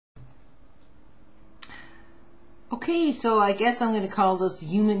Okay, so I guess I'm going to call this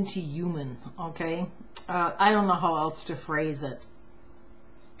human to human, okay? I don't know how else to phrase it.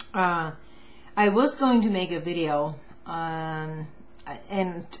 I was going to make a video, and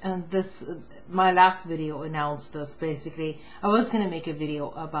this, my last video announced this basically. I was going to make a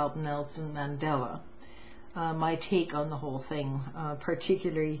video about Nelson Mandela, my take on the whole thing,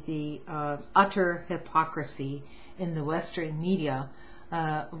 particularly the utter hypocrisy in the Western media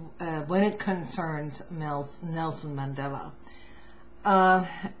when it concerns Nelson Mandela.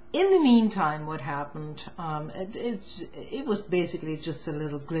 In the meantime, what happened, it was basically just a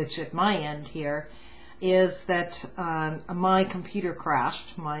little glitch at my end here, is that my computer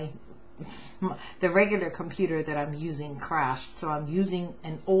crashed. The regular computer that I'm using crashed, so I'm using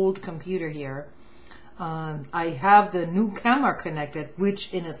an old computer here. I have the new camera connected,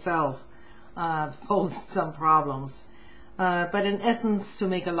 which in itself posed some problems. But in essence, to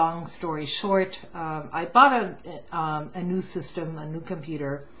make a long story short, I bought a new system, a new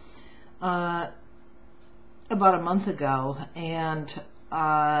computer, about a month ago, and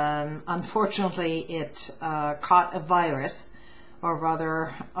unfortunately it caught a virus, or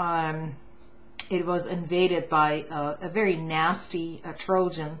rather it was invaded by a very nasty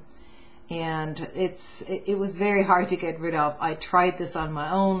Trojan, and it was very hard to get rid of. I tried this on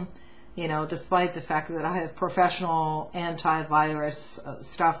my own. You know, despite the fact that I have professional antivirus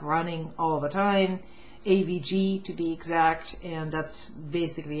stuff running all the time, AVG to be exact, and that's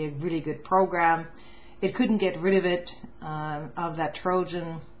basically a really good program. It couldn't get rid of it, of that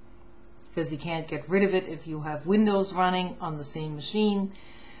Trojan, because you can't get rid of it if you have Windows running on the same machine.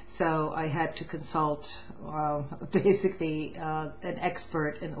 So I had to consult basically an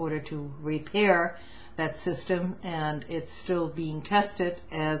expert in order to repair that system, and it's still being tested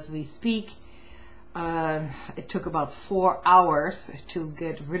as we speak. It took about 4 hours to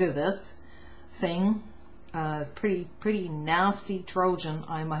get rid of this thing. Pretty nasty Trojan,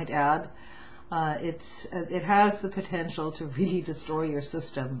 I might add. It has the potential to really destroy your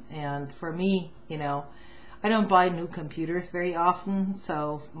system, and for me, you know, I don't buy new computers very often,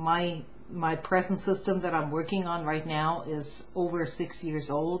 so my present system that I'm working on right now is over 6 years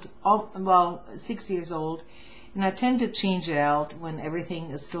old. Well, 6 years old, and I tend to change it out when everything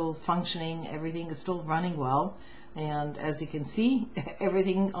is still functioning, everything is still running well. And as you can see,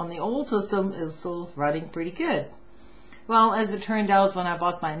 everything on the old system is still running pretty good. Well, as it turned out, when I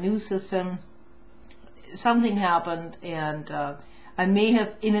bought my new system, something happened, and I may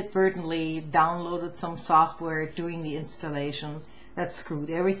have inadvertently downloaded some software during the installation that screwed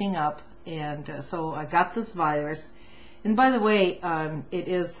everything up. And so I got this virus, and by the way, it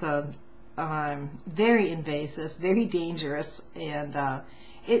is very invasive, very dangerous, and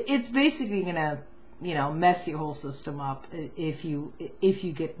it's basically gonna, you know, mess your whole system up if you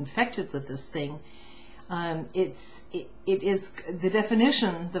get infected with this thing. It is the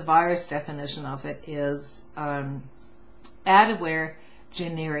definition, the virus definition of it is adware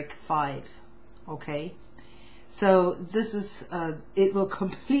generic 5. Okay. So this is, it will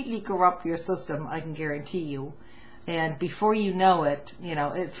completely corrupt your system, I can guarantee you. And before you know it, you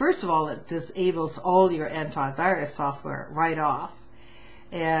know, first of all, it disables all your antivirus software right off.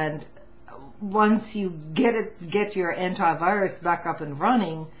 And once you get your antivirus back up and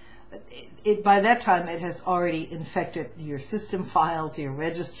running, by that time it has already infected your system files, your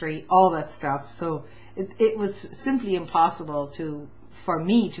registry, all that stuff. So it was simply impossible for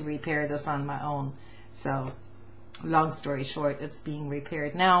me to repair this on my own. So long story short, it's being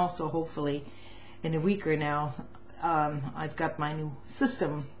repaired now, so hopefully in a week or now I've got my new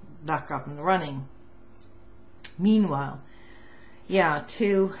system back up and running. Meanwhile, yeah,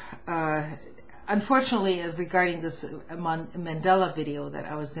 unfortunately, regarding this Mandela video that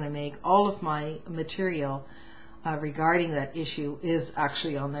I was going to make, all of my material regarding that issue is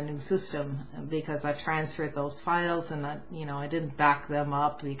actually on the new system, because I transferred those files, and I didn't back them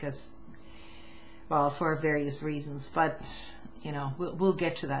up because, well, for various reasons, but you know, we'll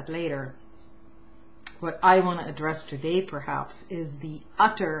get to that later. What I want to address today, perhaps, is the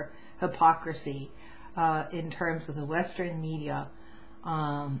utter hypocrisy in terms of the Western media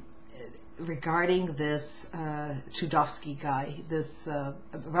regarding this Khodorkovsky guy, this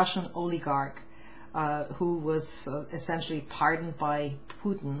Russian oligarch who was essentially pardoned by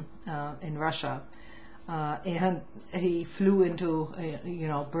Putin in Russia. And he flew into,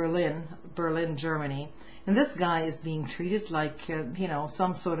 Berlin, Germany. And this guy is being treated like,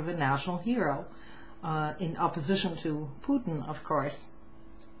 some sort of a national hero in opposition to Putin, of course.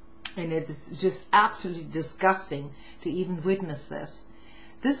 And it is just absolutely disgusting to even witness this.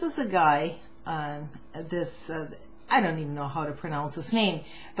 This is a guy, I don't even know how to pronounce his name,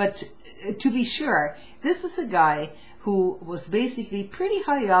 but to be sure, this is a guy who was basically pretty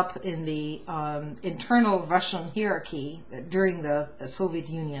high up in the internal Russian hierarchy during the Soviet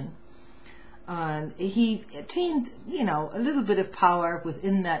Union. He attained, you know, a little bit of power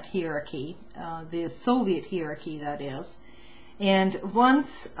within that hierarchy, the Soviet hierarchy, that is. And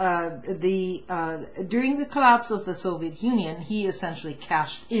once during the collapse of the Soviet Union, he essentially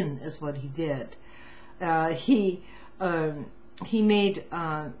cashed in, is what he did. He made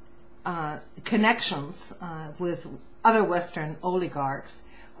connections with other Western oligarchs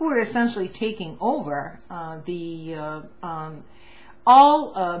who were essentially taking over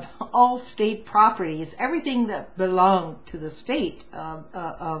all state properties, everything that belonged to the state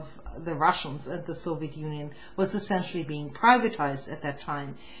of the Russians and the Soviet Union was essentially being privatized at that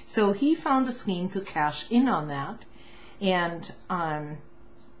time. So he found a scheme to cash in on that, and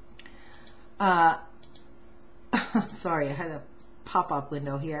sorry, I had a pop-up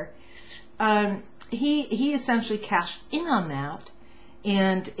window here. He essentially cashed in on that,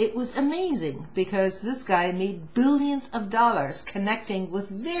 and it was amazing because this guy made billions of dollars connecting with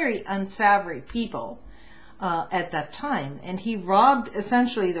very unsavory people at that time, and he robbed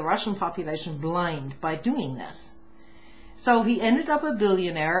essentially the Russian population blind by doing this. So he ended up a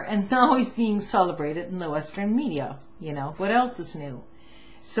billionaire, and now he's being celebrated in the Western media. You know, what else is new?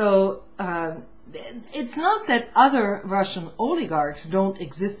 So it's not that other Russian oligarchs don't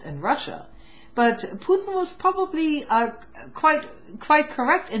exist in Russia, but Putin was probably quite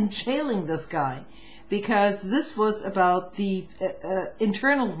correct in jailing this guy, because this was about the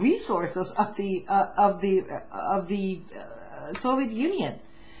internal resources of the Soviet Union,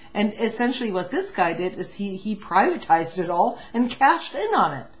 and essentially what this guy did is he privatized it all and cashed in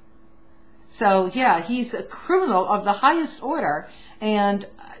on it. So yeah, he's a criminal of the highest order, and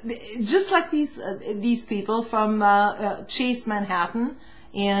just like these people from Chase Manhattan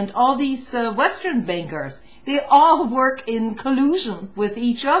and all these Western bankers, they all work in collusion with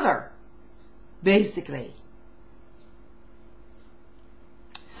each other, basically.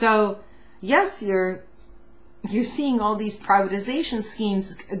 So yes, you're seeing all these privatization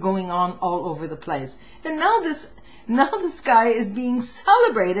schemes going on all over the place, and now this guy is being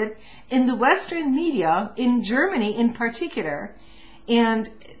celebrated in the Western media, in Germany in particular, and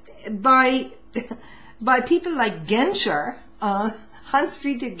by people like Genscher, Hans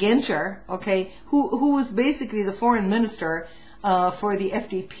Dietrich Genscher, okay, who was basically the foreign minister for the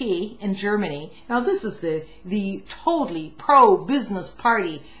FDP in Germany. Now this is the totally pro-business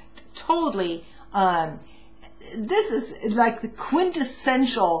party, totally. This is like the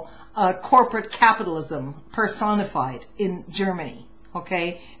quintessential corporate capitalism personified in Germany,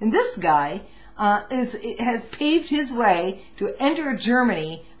 okay? And this guy has paved his way to enter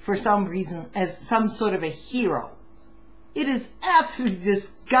Germany for some reason as some sort of a hero. It is absolutely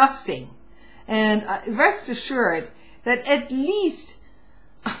disgusting. And rest assured that at least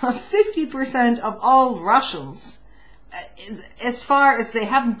 50% of all Russians, as far as they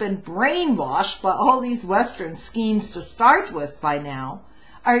haven't been brainwashed by all these Western schemes to start with by now,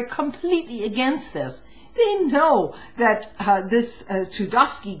 are completely against this. They know that this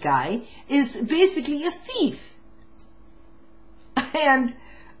Khodorkovsky guy is basically a thief. And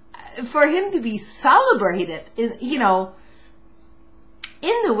for him to be celebrated, you know,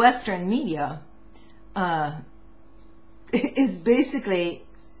 in the Western media, is basically,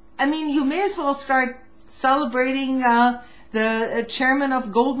 I mean, you may as well start celebrating the chairman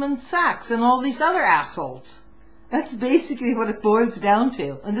of Goldman Sachs and all these other assholes. That's basically what it boils down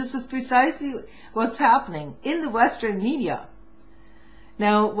to. And this is precisely what's happening in the Western media.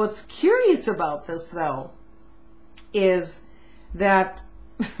 Now, what's curious about this, though, is that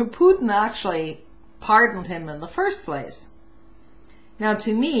Putin actually pardoned him in the first place. Now,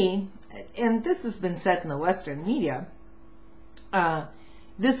 to me, and this has been said in the Western media,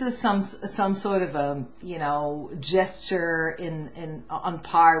 this is some sort of a, you know, gesture on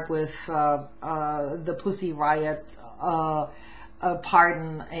par with the Pussy Riot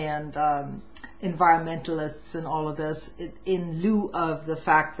pardon and environmentalists and all of this, in lieu of the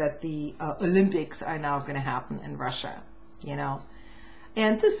fact that the Olympics are now going to happen in Russia, you know.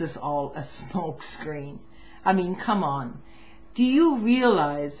 And this is all a smokescreen. I mean, come on. Do you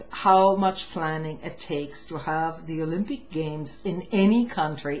realize how much planning it takes to have the Olympic Games in any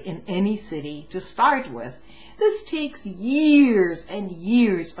country, in any city to start with? This takes years and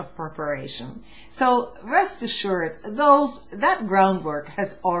years of preparation. So rest assured, that groundwork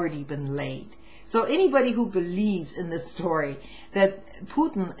has already been laid. So anybody who believes in this story that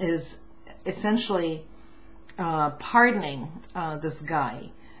Putin is essentially pardoning this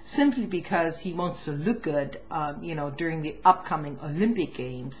guy simply because he wants to look good, during the upcoming Olympic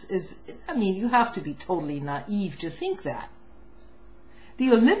Games you have to be totally naive to think that.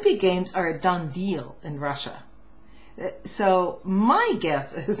 The Olympic Games are a done deal in Russia. So my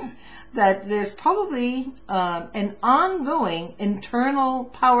guess is that there's probably an ongoing internal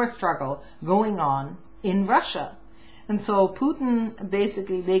power struggle going on in Russia. And so Putin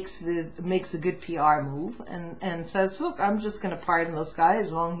basically makes a good PR move and says, look, I'm just going to pardon this guy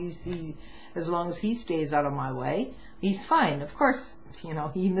as long as he stays out of my way. He's fine. Of course,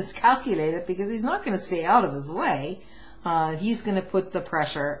 he miscalculated because he's not going to stay out of his way. He's going to put the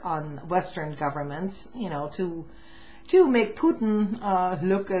pressure on Western governments, to make Putin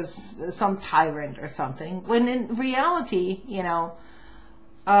look as some tyrant or something, when in reality,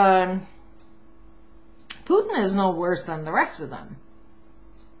 Putin is no worse than the rest of them.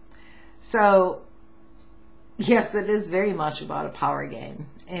 So, yes, it is very much about a power game.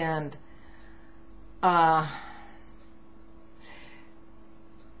 And I'm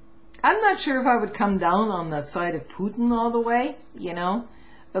not sure if I would come down on the side of Putin all the way,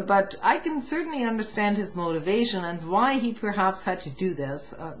 but I can certainly understand his motivation and why he perhaps had to do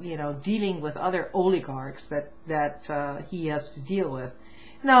this, dealing with other oligarchs that he has to deal with.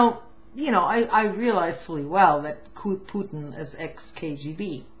 Now, I realize fully well that Putin is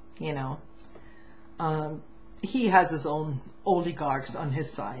ex-KGB, he has his own oligarchs on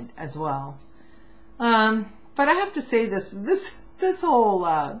his side as well. But I have to say this whole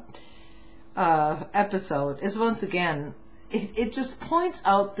episode is once again, it just points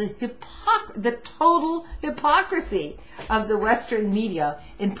out the total hypocrisy of the Western media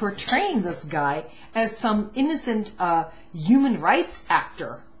in portraying this guy as some innocent human rights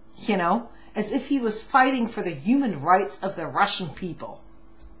actor, as if he was fighting for the human rights of the Russian people.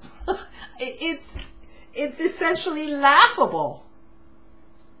 It's essentially laughable.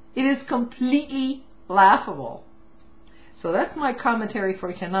 It is completely laughable. So that's my commentary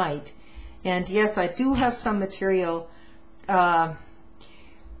for tonight. And yes, I do have some material coming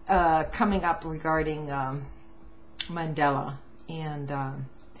up regarding Mandela, and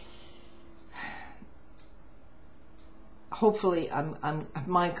hopefully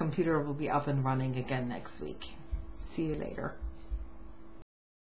my computer will be up and running again next week. See you later.